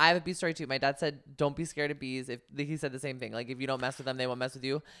 You know what? I have a bee story too. My dad said, don't be scared of bees. He said the same thing. Like, if you don't mess with them, they won't mess with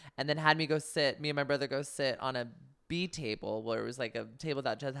you. And then had me and my brother go sit on a bee table where it was like a table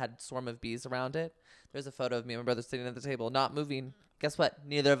that just had a swarm of bees around it. There's a photo of me and my brother sitting at the table, not moving. Guess what?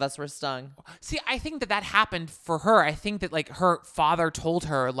 Neither of us were stung. See, I think that happened for her. I think that like her father told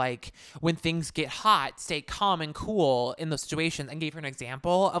her like when things get hot, stay calm and cool in those situations, and gave her an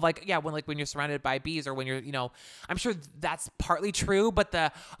example of like, yeah, when you're surrounded by bees or when you're, I'm sure that's partly true, but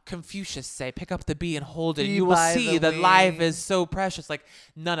the Confucius say, pick up the bee and hold it, and you will see that life is so precious. Like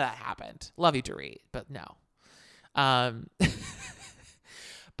none of that happened. Love you, Dorit, but no.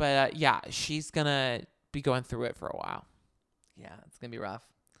 But yeah, she's gonna be going through it for a while. Yeah, it's going to be rough.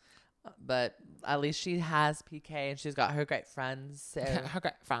 But at least she has PK and she's got her great friends. So. Her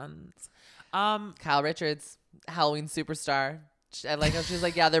great friends. Kyle Richards, Halloween superstar. I like how she's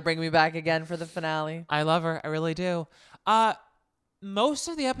like, yeah, they're bringing me back again for the finale. I love her. I really do. Most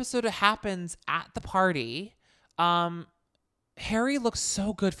of the episode happens at the party. Harry looks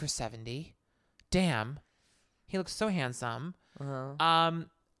so good for 70. Damn. He looks so handsome. Uh-huh.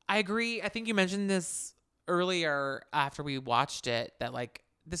 I agree. I think you mentioned this earlier after we watched it that like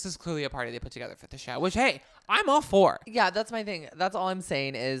this is clearly a party they put together for the show, which hey, I'm all for. Yeah, that's my thing. That's all I'm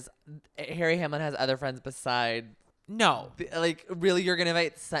saying is Harry Hamlin has other friends beside. No. Like really, you're gonna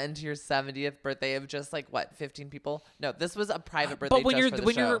invite Sutton to your 70th birthday of just like what 15 people? No, this was a private birthday. But when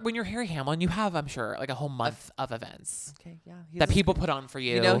when you're Harry Hamlin, you have I'm sure like a whole month of events. Okay, yeah, that people put on for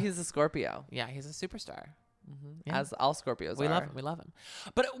you. You know he's a Scorpio. Yeah, he's a superstar. Mm-hmm. Yeah. As all Scorpios are. We love him.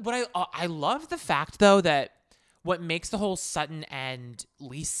 But what I love the fact though that what makes the whole Sutton and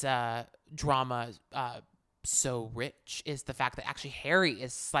Lisa drama so rich is the fact that actually Harry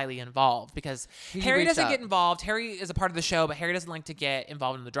is slightly involved because Harry doesn't get involved. Harry is a part of the show, but Harry doesn't like to get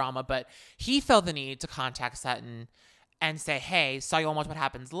involved in the drama. But he felt the need to contact Sutton and say, "Hey, saw you on Watch What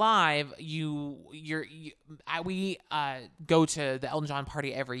Happens Live. We go to the Elton John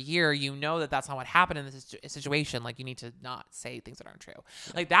party every year. You know that's not what happened in this situation. Like, you need to not say things that aren't true.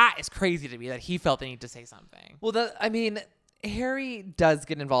 Like, that is crazy to me that he felt the need to say something. Well, Harry does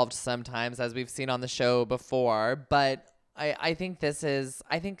get involved sometimes, as we've seen on the show before, but I think this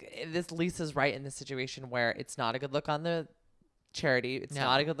Lisa's right in this situation where it's not a good look on the charity. It's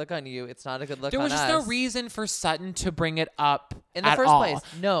not a good look on you. It's not a good look on us. There was just no reason for Sutton to bring it up in the first place.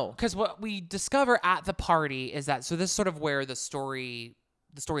 No. Because what we discover at the party is that, so this is sort of where the stories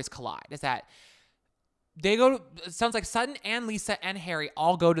collide, is that they go to, it sounds like Sutton and Lisa and Harry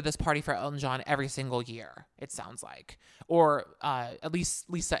all go to this party for Elton John every single year, it sounds like. Or at least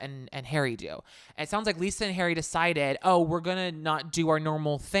Lisa and Harry do. And it sounds like Lisa and Harry decided, we're going to not do our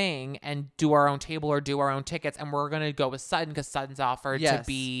normal thing and do our own table or do our own tickets. And we're going to go with Sutton because Sutton's offered to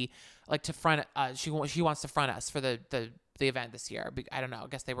be, like, to front, she wants to front us for the event this year. I don't know. I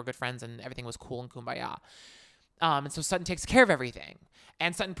guess they were good friends and everything was cool and kumbaya. And so Sutton takes care of everything.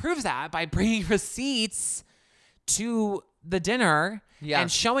 And Sutton proves that by bringing receipts to the dinner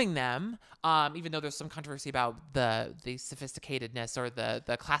and showing them, even though there's some controversy about the sophisticatedness or the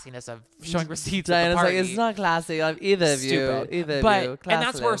classiness of showing receipts at the party. Like, it's not classy. Either of you. And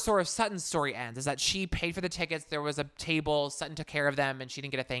that's where sort of Sutton's story ends, is that she paid for the tickets. There was a table. Sutton took care of them, and she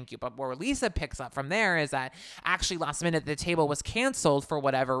didn't get a thank you. But where Lisa picks up from there is that actually last minute the table was canceled for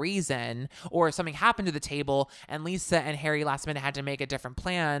whatever reason, or something happened to the table, and Lisa and Harry last minute had to make a different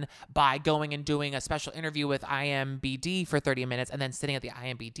plan by going and doing a special interview with IMBD for 30 minutes and then sitting at the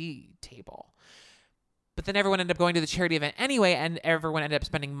IMBD table. But then everyone ended up going to the charity event anyway, and everyone ended up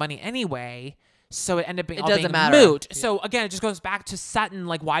spending money anyway. So it ended up being moot. Yeah. So again, it just goes back to Sutton.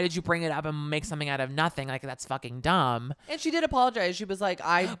 Like, why did you bring it up and make something out of nothing? Like, that's fucking dumb. And she did apologize. She was like,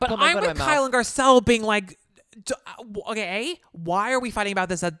 But I'm with Kyle and Garcelle being like, okay, why are we fighting about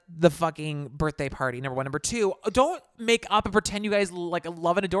this at the fucking birthday party? Number one. Number two, don't make up and pretend you guys like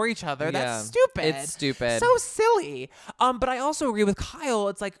love and adore each other. That's stupid. It's stupid. So silly. But I also agree with Kyle.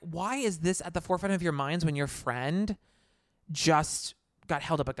 It's like, why is this at the forefront of your minds when your friend just got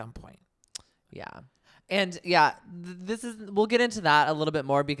held up at gunpoint? Yeah. And we'll get into that a little bit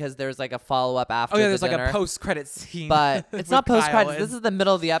more because there's like a follow up after. There's like a post credit scene. But it's not post credits. This is the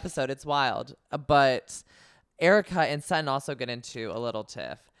middle of the episode. It's wild. But Erica and Sutton also get into a little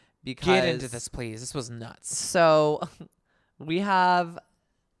tiff because get into this, please. This was nuts. So we have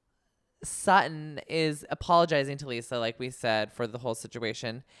Sutton is apologizing to Lisa, like we said, for the whole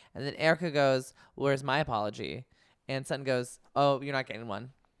situation. And then Erica goes, "Where's my apology?" And Sutton goes, "Oh, you're not getting one."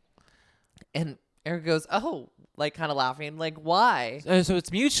 And Erica goes, oh, like kind of laughing, like why? So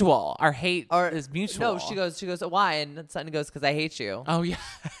it's mutual. Our hate is mutual. No, she goes, why? And Sutton goes, because I hate you. Oh yeah.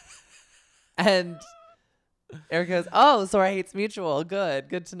 And Erica goes, oh, so our hate's mutual.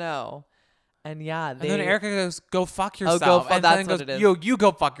 Good to know. And yeah, And then Erica goes, go fuck Oh, yourself. go fuck- and that's then what goes, it is. yo, you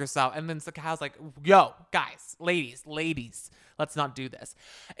go fuck yourself. And then Kyle's like, yo, guys, ladies, let's not do this.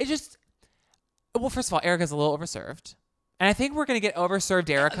 It just, well, first of all, Erica's a little overserved. And I think we're going to get overserved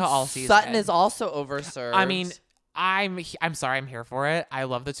Erica all season. Sutton is also overserved. I mean, I'm sorry, I'm here for it. I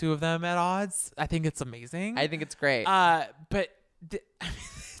love the two of them at odds. I think it's amazing. I think it's great. But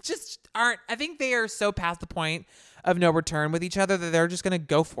just aren't. I think they are so past the point of no return with each other that they're just gonna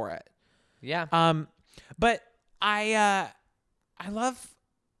go for it. Yeah. But I love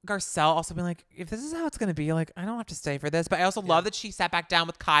Garcelle also being like, if this is how it's gonna be, like, I don't have to stay for this. But I also love that she sat back down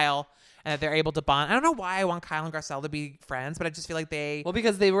with Kyle and that they're able to bond. I don't know why I want Kyle and Garcelle to be friends, but I just feel like they. Well,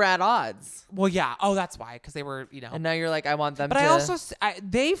 because they were at odds. Well, yeah. Oh, that's why. Because they were, And now you're like, I want them But to. I also,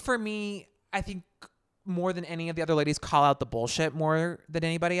 they, for me, I think more than any of the other ladies call out the bullshit more than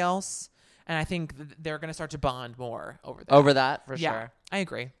anybody else. And I think they're going to start to bond more over that. Over that, for Yeah, sure. I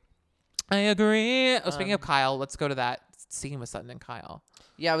agree. Oh, speaking of Kyle, let's go to that scene with Sutton and Kyle.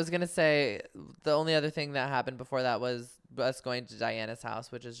 Yeah, I was going to say the only other thing that happened before that was us going to Diana's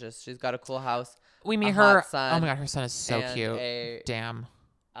house, which is just, she's got a cool house. We meet a her. hot son Oh my God, her son is so and cute. Damn.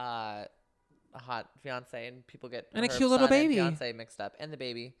 A hot fiance, and people get And a her cute little son and baby. fiance mixed up, and the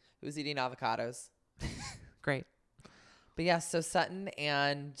baby who's eating avocados. Great. But yeah, so Sutton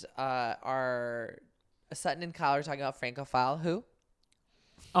and Sutton and Kyle are talking about Francophile. Who?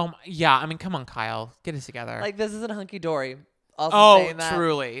 Yeah. I mean, come on, Kyle. Get it together. Like, this isn't hunky dory. Also saying that,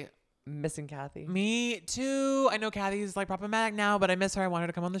 truly. missing Kathy. Me too. I know Kathy's like problematic now, but I miss her. I want her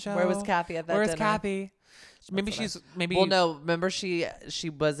to come on the show. Where was Kathy at that Where's dinner? Kathy? Maybe what I- she's maybe. Well, no. Remember, she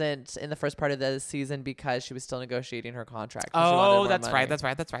wasn't in the first part of the season because she was still negotiating her contract. 'cause she wanted Oh, more that's money. right. That's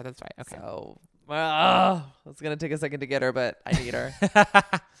right. Okay. So, it's gonna take a second to get her, but I need her.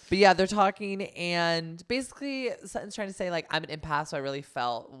 But yeah, they're talking, and basically Sutton's trying to say, like, I'm an empath, so I really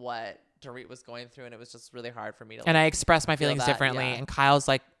felt what Dorit was going through, and it was just really hard for me to. And I expressed my feel feelings that, differently. yeah. And Kyle's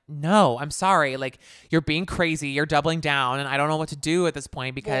like, no, I'm sorry. Like, you're being crazy. You're doubling down. And I don't know what to do at this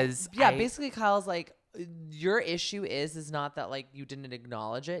point because. Basically Kyle's like, your issue is not that, like, you didn't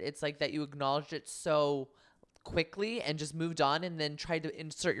acknowledge it. It's like that you acknowledged it so quickly and just moved on, and then tried to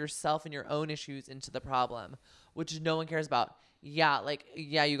insert yourself and your own issues into the problem, which no one cares about. Yeah,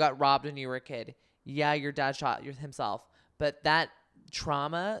 you got robbed when you were a kid. Yeah, your dad shot himself. But that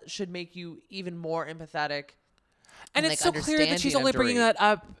trauma should make you even more empathetic. And it's so clear that she's only bringing Dorit. that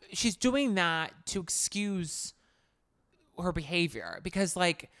up. She's doing that to excuse her behavior because,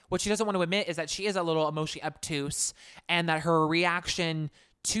 like, what she doesn't want to admit is that she is a little emotionally obtuse, and that her reaction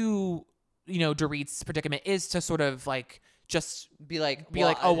to, Dorit's predicament is to sort of like just be like,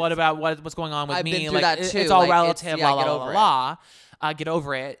 oh, what about what's going on with I've me? been through Like, that too. it's all Like, relative. yeah, La get la over la la. Get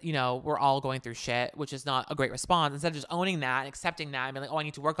over it. We're all going through shit, which is not a great response. Instead of just owning that and accepting that and being like, oh, I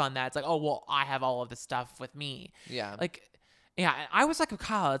need to work on that. It's like, oh, well, I have all of this stuff with me. Yeah. Like, yeah, and I was like,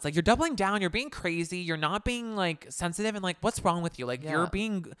 Kyle, it's like you're doubling down. You're being crazy. You're not being like sensitive. And like, what's wrong with you? Like,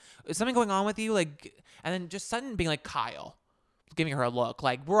 is something going on with you? Like, and then just Sutton being like, Kyle, giving her a look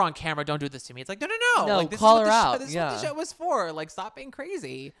like, we're on camera. Don't do this to me. It's like, no. No, Like, this call is what her out. This is what the show was for. Like, stop being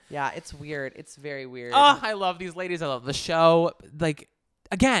crazy. Yeah, it's weird. It's very weird. Oh, I love these ladies. I love the show. Like,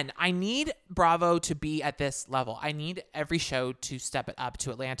 again, I need Bravo to be at this level. I need every show to step it up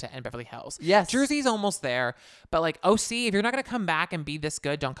to Atlanta and Beverly Hills. Yes. Jersey's almost there. But like OC, if you're not going to come back and be this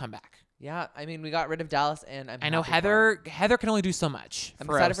good, don't come back. Yeah, I mean, we got rid of Dallas, and I know happy for it. Heather can only do so much. I'm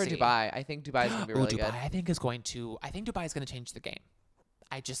for excited OC. for Dubai. I think Dubai is going to be really Dubai, good. I think Dubai is going to change the game.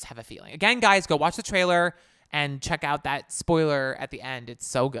 I just have a feeling. Again, guys, go watch the trailer and check out that spoiler at the end. It's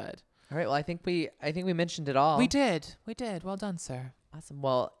so good. All right. Well, I think we mentioned it all. We did. Well done, sir. Awesome.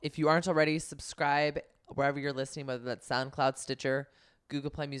 Well, if you aren't already, subscribe wherever you're listening, whether that's SoundCloud, Stitcher, Google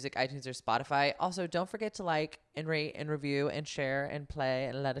Play Music, iTunes, or Spotify. Also, don't forget to like and rate and review and share and play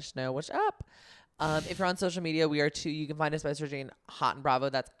and let us know what's up. If you're on social media, we are too. You can find us by searching Hot and Bravo.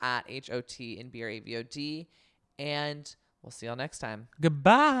 That's at HOT and BRAVOD. And we'll see y'all next time.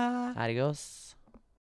 Goodbye. Adios.